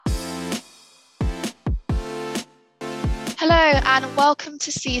Hello and welcome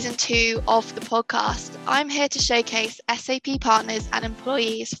to season 2 of the podcast. I'm here to showcase SAP partners and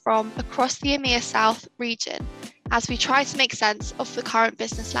employees from across the EMEA South region as we try to make sense of the current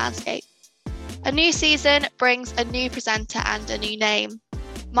business landscape. A new season brings a new presenter and a new name.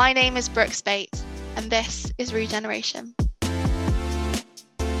 My name is Brooke Spate and this is Regeneration.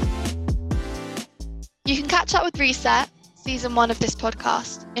 You can catch up with Reset, season 1 of this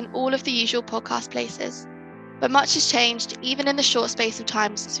podcast, in all of the usual podcast places. But much has changed even in the short space of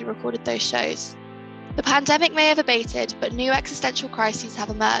time since we recorded those shows. The pandemic may have abated, but new existential crises have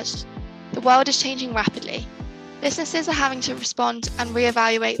emerged. The world is changing rapidly. Businesses are having to respond and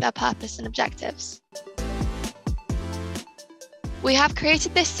reevaluate their purpose and objectives. We have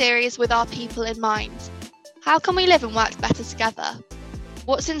created this series with our people in mind. How can we live and work better together?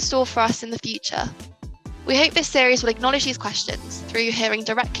 What's in store for us in the future? We hope this series will acknowledge these questions through hearing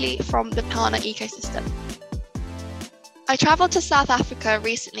directly from the partner ecosystem. I travelled to South Africa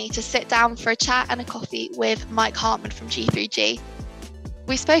recently to sit down for a chat and a coffee with Mike Hartman from G3G.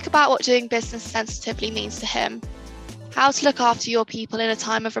 We spoke about what doing business sensitively means to him, how to look after your people in a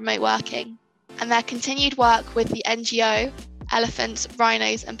time of remote working, and their continued work with the NGO, Elephants,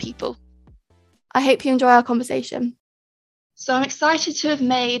 Rhinos and People. I hope you enjoy our conversation. So I'm excited to have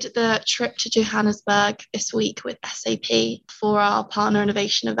made the trip to Johannesburg this week with SAP for our Partner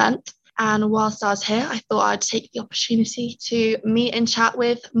Innovation event. And whilst I was here, I thought I'd take the opportunity to meet and chat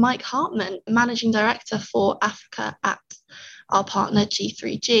with Mike Hartman, Managing Director for Africa at our partner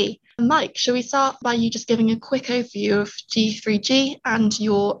G3G. Mike, shall we start by you just giving a quick overview of G3G and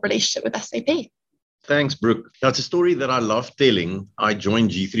your relationship with SAP? Thanks, Brooke. That's a story that I love telling. I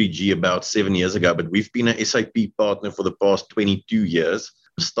joined G3G about 7 years ago, but we've been a SAP partner for the past 22 years.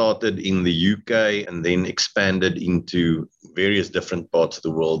 Started in the UK and then expanded into various different parts of the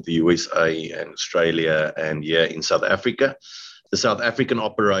world, the USA and Australia and here in South Africa. The South African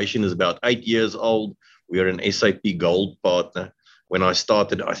operation is about 8 years old. We are an SAP Gold partner. When I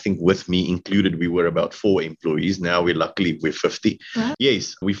started, I think with me included, we were about 4 employees. Now we're 50. Right.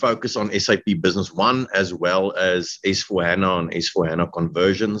 Yes, we focus on SAP Business One as well as S4HANA and S4HANA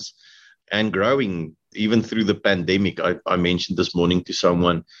conversions and growing. Even through the pandemic, I mentioned this morning to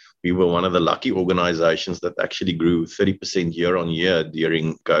someone, we were one of the lucky organizations that actually grew 30% year on year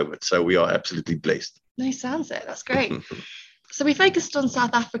during COVID. So we are absolutely blessed. No, sounds it. That's great. So we focused on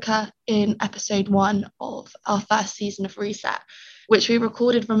South Africa in episode 1 of our first season of Reset, which we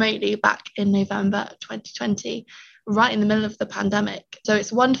recorded remotely back in November 2020, right in the middle of the pandemic. So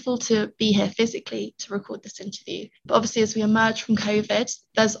it's wonderful to be here physically to record this interview. But obviously, as we emerge from COVID,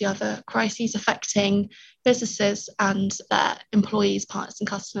 there's the other crises affecting businesses and their employees, partners and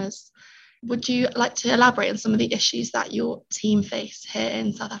customers. Would you like to elaborate on some of the issues that your team face here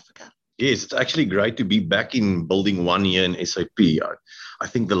in South Africa? Yes, it's actually great to be back in building 1 year in SAP. I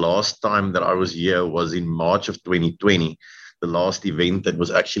think the last time that I was here was in March of 2020, the last event that was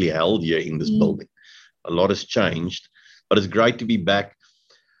actually held here in this building. A lot has changed, but it's great to be back.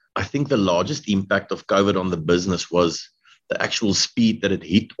 I think the largest impact of COVID on the business was the actual speed that it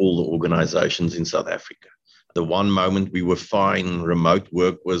hit all the organizations in South Africa. The one moment we were fine, remote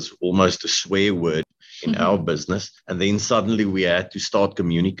work was almost a swear word in our business. And then suddenly we had to start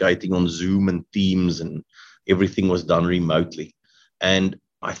communicating on Zoom and Teams and everything was done remotely. And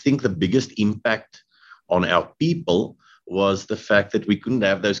I think the biggest impact on our people was the fact that we couldn't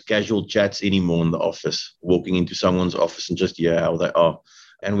have those casual chats anymore in the office, walking into someone's office and just hear how they are.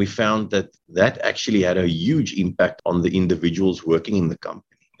 And we found that actually had a huge impact on the individuals working in the company.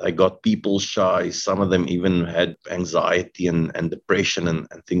 They got people shy. Some of them even had anxiety and depression and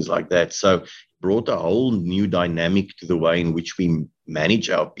things like that. So it brought a whole new dynamic to the way in which we manage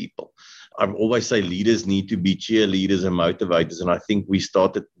our people. I always say leaders need to be cheerleaders and motivators. And I think we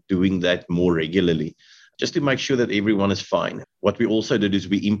started doing that more regularly, just to make sure that everyone is fine. What we also did is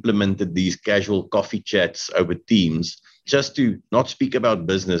we implemented these casual coffee chats over Teams, just to not speak about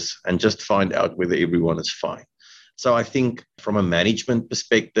business and just find out whether everyone is fine. So I think from a management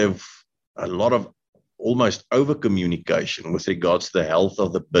perspective, a lot of almost over communication with regards to the health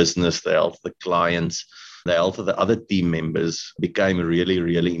of the business, the health of the clients, the health of the other team members became really,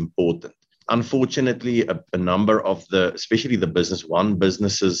 really important. Unfortunately, a number of especially the Business One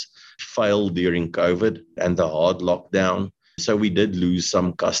businesses failed during COVID and the hard lockdown. So we did lose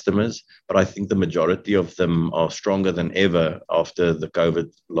some customers, but I think the majority of them are stronger than ever after the COVID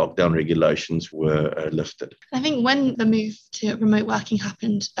lockdown regulations were lifted. I think when the move to remote working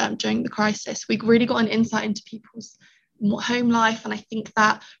happened during the crisis, we really got an insight into people's home life. And I think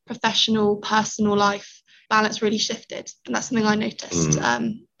that professional, personal life balance really shifted. And that's something I noticed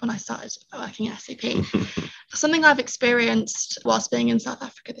when I started working at SAP. Something I've experienced whilst being in South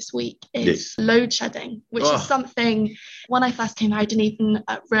Africa this week is load shedding, which is something when I first came here, I didn't even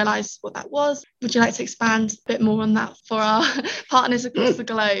realise what that was. Would you like to expand a bit more on that for our partners across the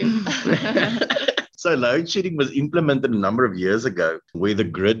globe? So load shedding was implemented a number of years ago where the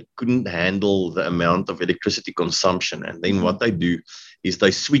grid couldn't handle the amount of electricity consumption. And then what they do is they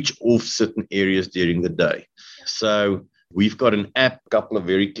switch off certain areas during the day. So we've got an app, a couple of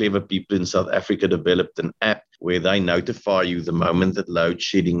very clever people in South Africa developed an app where they notify you the moment that load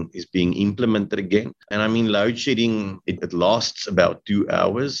shedding is being implemented again. And I mean, load shedding, it lasts about 2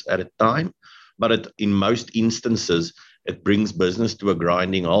 hours at a time, but in most instances, it brings business to a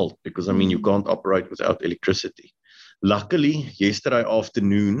grinding halt because, I mean, you can't operate without electricity. Luckily, yesterday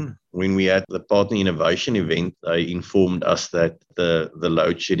afternoon, when we had the Partner Innovation event, they informed us that the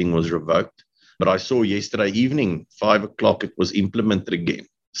load shedding was revoked. But I saw yesterday evening, 5 o'clock, it was implemented again.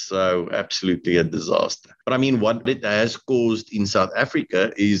 So absolutely a disaster. But I mean, what it has caused in South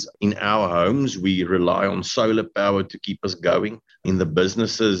Africa is in our homes, we rely on solar power to keep us going. In the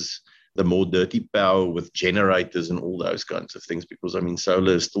businesses, the more dirty power with generators and all those kinds of things, because I mean,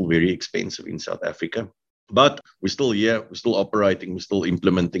 solar is still very expensive in South Africa. But we're still here, we're still operating, we're still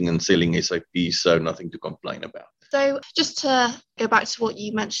implementing and selling SAP, so nothing to complain about. So just to go back to what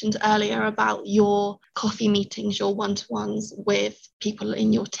you mentioned earlier about your coffee meetings, your one-to-ones with people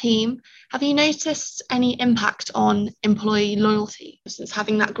in your team, have you noticed any impact on employee loyalty since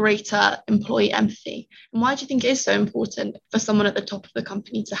having that greater employee empathy? And why do you think it is so important for someone at the top of the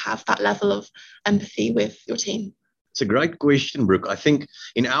company to have that level of empathy with your team? It's a great question, Brooke. I think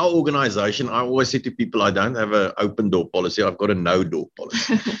in our organization, I always say to people, I don't have an open door policy. I've got a no door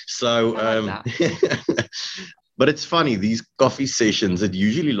policy. So, but it's funny, these coffee sessions, it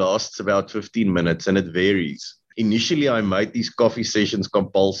usually lasts about 15 minutes and it varies. Initially, I made these coffee sessions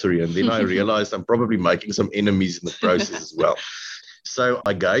compulsory, and then I realized I'm probably making some enemies in the process as well. So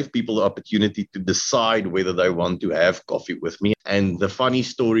I gave people the opportunity to decide whether they want to have coffee with me. And the funny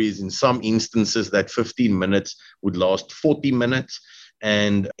story is in some instances that 15 minutes would last 40 minutes.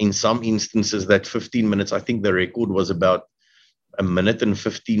 And in some instances that 15 minutes, I think the record was about 1 minute and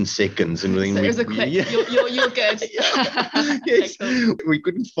 15 seconds. And then so it was a quick, you're good. Yes, cool. We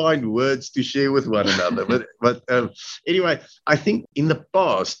couldn't find words to share with one another. But anyway, I think in the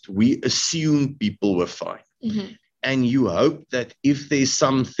past, we assumed people were fine. Mm-hmm. And you hope that if there's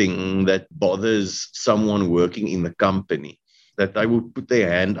something that bothers someone working in the company, that they will put their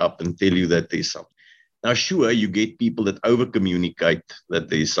hand up and tell you that there's something. Now, sure, you get people that over-communicate that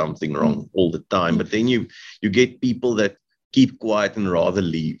there's something wrong all the time, but then you get people that keep quiet and rather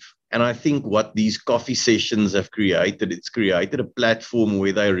leave. And I think what these coffee sessions have created, it's created a platform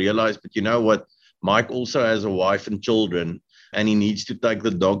where they realize, but you know what, Mike also has a wife and children, and he needs to take the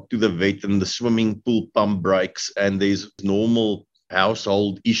dog to the vet, and the swimming pool pump breaks, and there's normal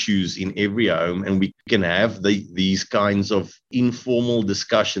household issues in every home, and we can have these kinds of informal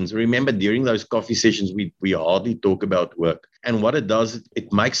discussions. Remember, during those coffee sessions, we hardly talk about work. And what it does,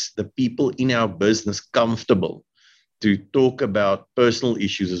 it makes the people in our business comfortable to talk about personal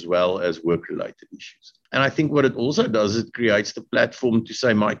issues as well as work-related issues. And I think what it also does, it creates the platform to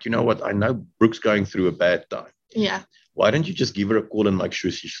say, Mike, you know what, I know Brooke's going through a bad time. Yeah. Why don't you just give her a call and make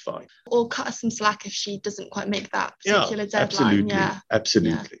sure she's fine? Or cut her some slack if she doesn't quite make that particular deadline. Absolutely. Yeah,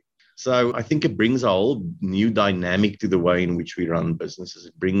 absolutely. Yeah. So I think it brings a whole new dynamic to the way in which we run businesses.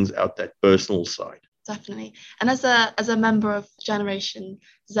 It brings out that personal side. Definitely. And as a member of Generation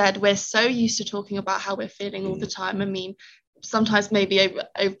Z, we're so used to talking about how we're feeling all the time. I mean, sometimes maybe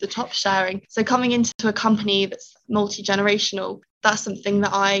over the top sharing. So coming into a company that's multi-generational, that's something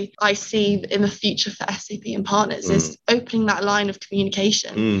that I see in the future for SAP and partners is opening that line of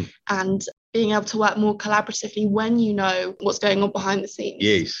communication and being able to work more collaboratively when you know what's going on behind the scenes.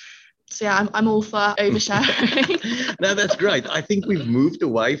 Yes. So yeah, I'm all for oversharing. No, that's great. I think we've moved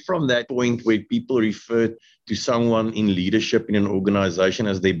away from that point where people refer to someone in leadership in an organization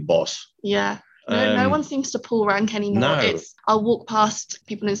as their boss. Yeah. No one seems to pull rank anymore. No. I'll walk past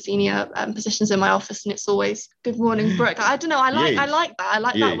people in senior positions in my office and it's always, good morning, Brooke. I don't know. I like that. I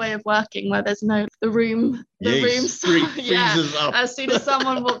like that way of working where there's no, the room freezes up. As soon as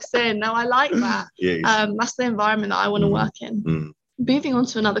someone walks in. No, I like that. Yes. That's the environment that I want to work in. Moving on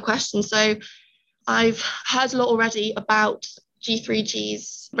to another question. So I've heard a lot already about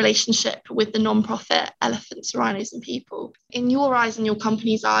G3G's relationship with the non-profit Elephants, Rhinos and People. In your eyes and your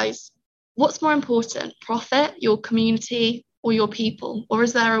company's eyes, what's more important, profit, your community, or your people? Or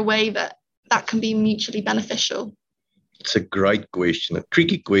is there a way that can be mutually beneficial? It's a great question, a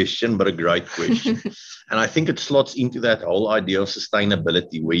tricky question, but a great question. And I think it slots into that whole idea of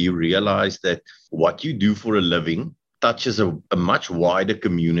sustainability, where you realize that what you do for a living touches a much wider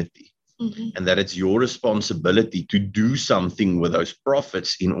community, and that it's your responsibility to do something with those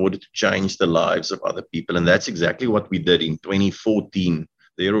profits in order to change the lives of other people. And that's exactly what we did in 2014,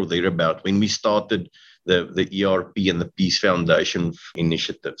 there or thereabout, when we started the ERP and the Peace Foundation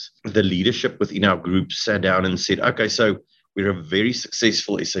initiatives. The leadership within our group sat down and said, okay, so we're a very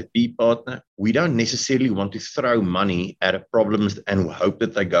successful SAP partner. We don't necessarily want to throw money at problems and hope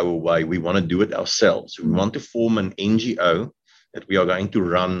that they go away. We want to do it ourselves. We want to form an NGO that we are going to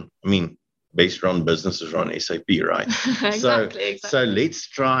run. I mean, best run businesses run SAP, right? Exactly. So let's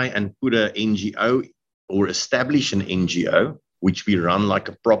try and put an NGO or establish an NGO, which we run like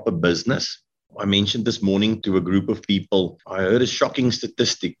a proper business. I mentioned this morning to a group of people, I heard a shocking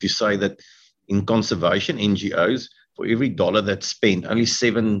statistic to say that in conservation NGOs, for every dollar that's spent, only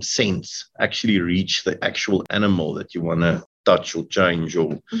 7 cents actually reach the actual animal that you want to touch or change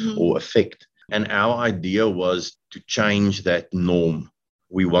or affect. And our idea was to change that norm.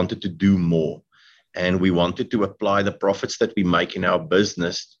 We wanted to do more. And we wanted to apply the profits that we make in our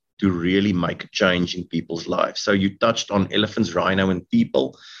business to really make a change in people's lives. So you touched on elephants, rhino, and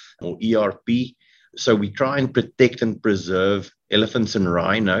people, or ERP. So we try and protect and preserve elephants and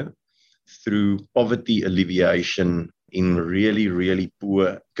rhino through poverty alleviation in really, really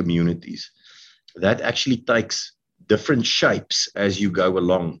poor communities. That actually takes different shapes as you go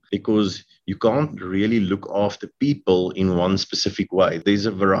along, because you can't really look after people in one specific way. There's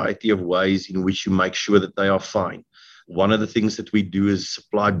a variety of ways in which you make sure that they are fine. One of the things that we do is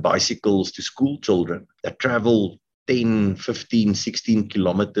supply bicycles to school children that travel 10, 15, 16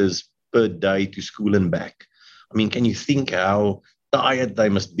 kilometers per day to school and back. I mean, can you think how tired they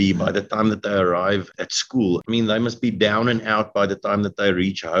must be by the time that they arrive at school? I mean, they must be down and out by the time that they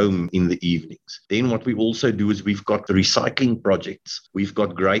reach home in the evenings. Then what we also do is we've got the recycling projects. We've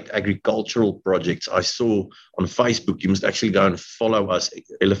got great agricultural projects. I saw on Facebook, you must actually go and follow us,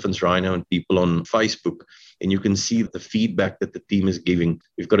 Elephants, Rhino, and People on Facebook, and you can see the feedback that the team is giving.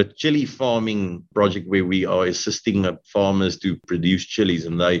 We've got a chili farming project where we are assisting farmers to produce chilies,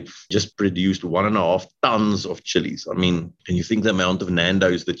 and they just produced 1.5 tons of chilies. I mean, can you think the amount of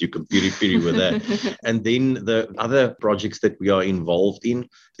Nando's that you can piri-piri with that? And then the other projects that we are involved in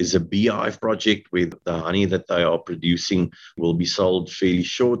is a beehive project where the honey that they are producing will be sold fairly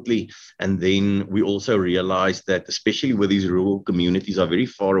shortly. And then we also realized that, especially where these rural communities are very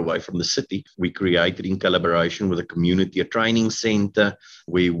far away from the city, we created in collaboration with a community a training center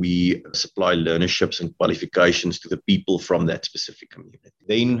where we supply learnerships and qualifications to the people from that specific community.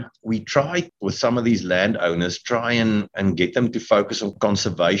 Then we try with some of these landowners, try and get them to focus on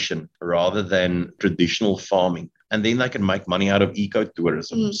conservation rather than traditional farming. And then they can make money out of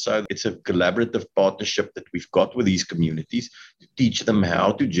ecotourism. So it's a collaborative partnership that we've got with these communities to teach them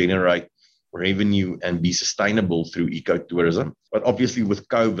how to generate revenue and be sustainable through ecotourism. But obviously with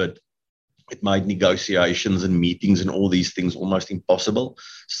COVID, it made negotiations and meetings and all these things almost impossible.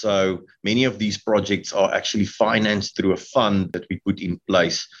 So many of these projects are actually financed through a fund that we put in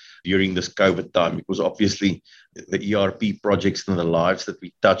place during this COVID time, because obviously the ERP projects and the lives that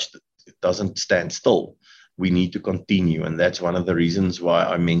we touched, it doesn't stand still. We need to continue. And that's one of the reasons why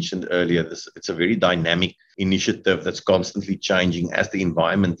I mentioned earlier, it's a very dynamic initiative that's constantly changing as the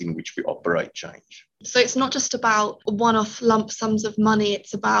environment in which we operate change. So it's not just about one-off lump sums of money,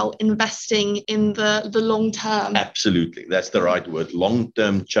 it's about investing in the long term. Absolutely. That's the right word.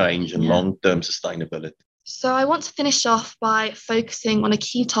 Long-term change and long-term sustainability. So I want to finish off by focusing on a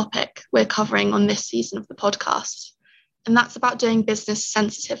key topic we're covering on this season of the podcast, and that's about doing business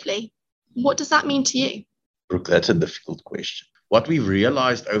sensitively. What does that mean to you? Brooke, that's a difficult question. What we've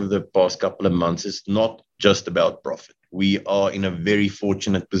realized over the past couple of months is not just about profit. We are in a very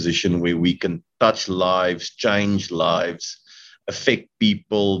fortunate position where we can touch lives, change lives, affect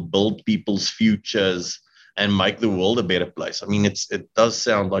people, build people's futures, and make the world a better place. I mean, it does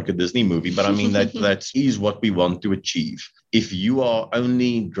sound like a Disney movie, but I mean, that is what we want to achieve. If you are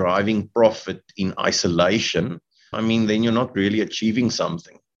only driving profit in isolation, I mean, then you're not really achieving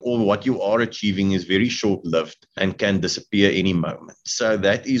something. Or what you are achieving is very short-lived and can disappear any moment. So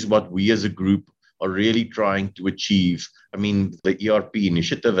that is what we as a group are really trying to achieve. I mean, the ERP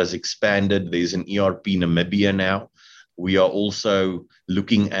initiative has expanded. There's an ERP Namibia now. We are also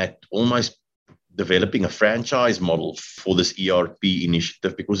looking at almost developing a franchise model for this ERP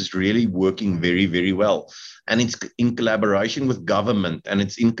initiative, because it's really working very, very well. And it's in collaboration with government, and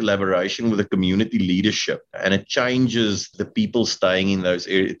it's in collaboration with the community leadership, and it changes the people staying in those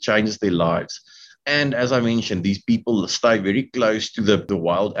areas, it changes their lives. And as I mentioned, these people stay very close to the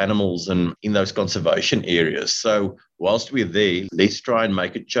wild animals and in those conservation areas. So whilst we're there, let's try and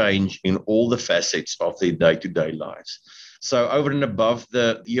make a change in all the facets of their day-to-day lives. So over and above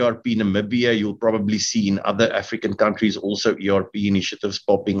the ERP Namibia, you'll probably see in other African countries also ERP initiatives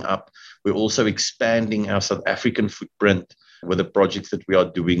popping up. We're also expanding our South African footprint with the projects that we are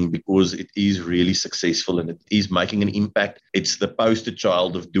doing because it is really successful and it is making an impact. It's the poster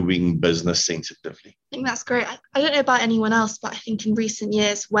child of doing business sensitively. I think that's great. I don't know about anyone else, but I think in recent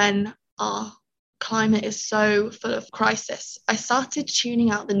years when our climate is so full of crisis, I started tuning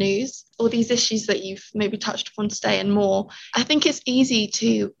out the news, all these issues that you've maybe touched upon today and more. I think it's easy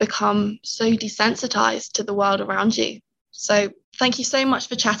to become so desensitized to the world around you. So thank you so much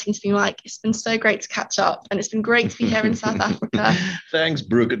for chatting to me, Mike. It's been so great to catch up and it's been great to be here in South Africa. Thanks,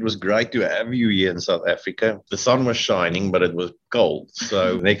 Brooke. It was great to have you here in South Africa. The sun was shining, but it was cold.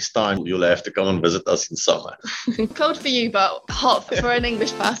 So next time you'll have to come and visit us in summer. Cold for you, but hot for an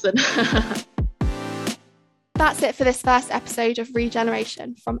English person. That's it for this first episode of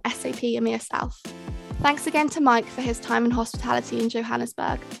Regeneration from SAP EMEA South. Thanks again to Mike for his time and hospitality in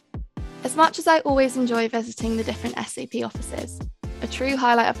Johannesburg. As much as I always enjoy visiting the different SAP offices, a true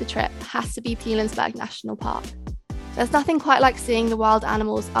highlight of the trip has to be Pilanesberg National Park. There's nothing quite like seeing the wild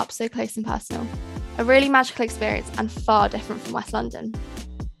animals up so close and personal. A really magical experience and far different from West London.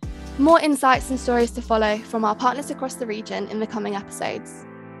 More insights and stories to follow from our partners across the region in the coming episodes.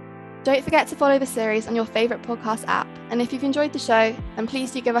 Don't forget to follow the series on your favourite podcast app, and if you've enjoyed the show, then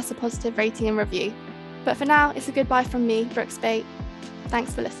please do give us a positive rating and review. But for now, it's a goodbye from me, Brooke Spate.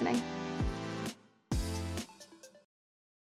 Thanks for listening.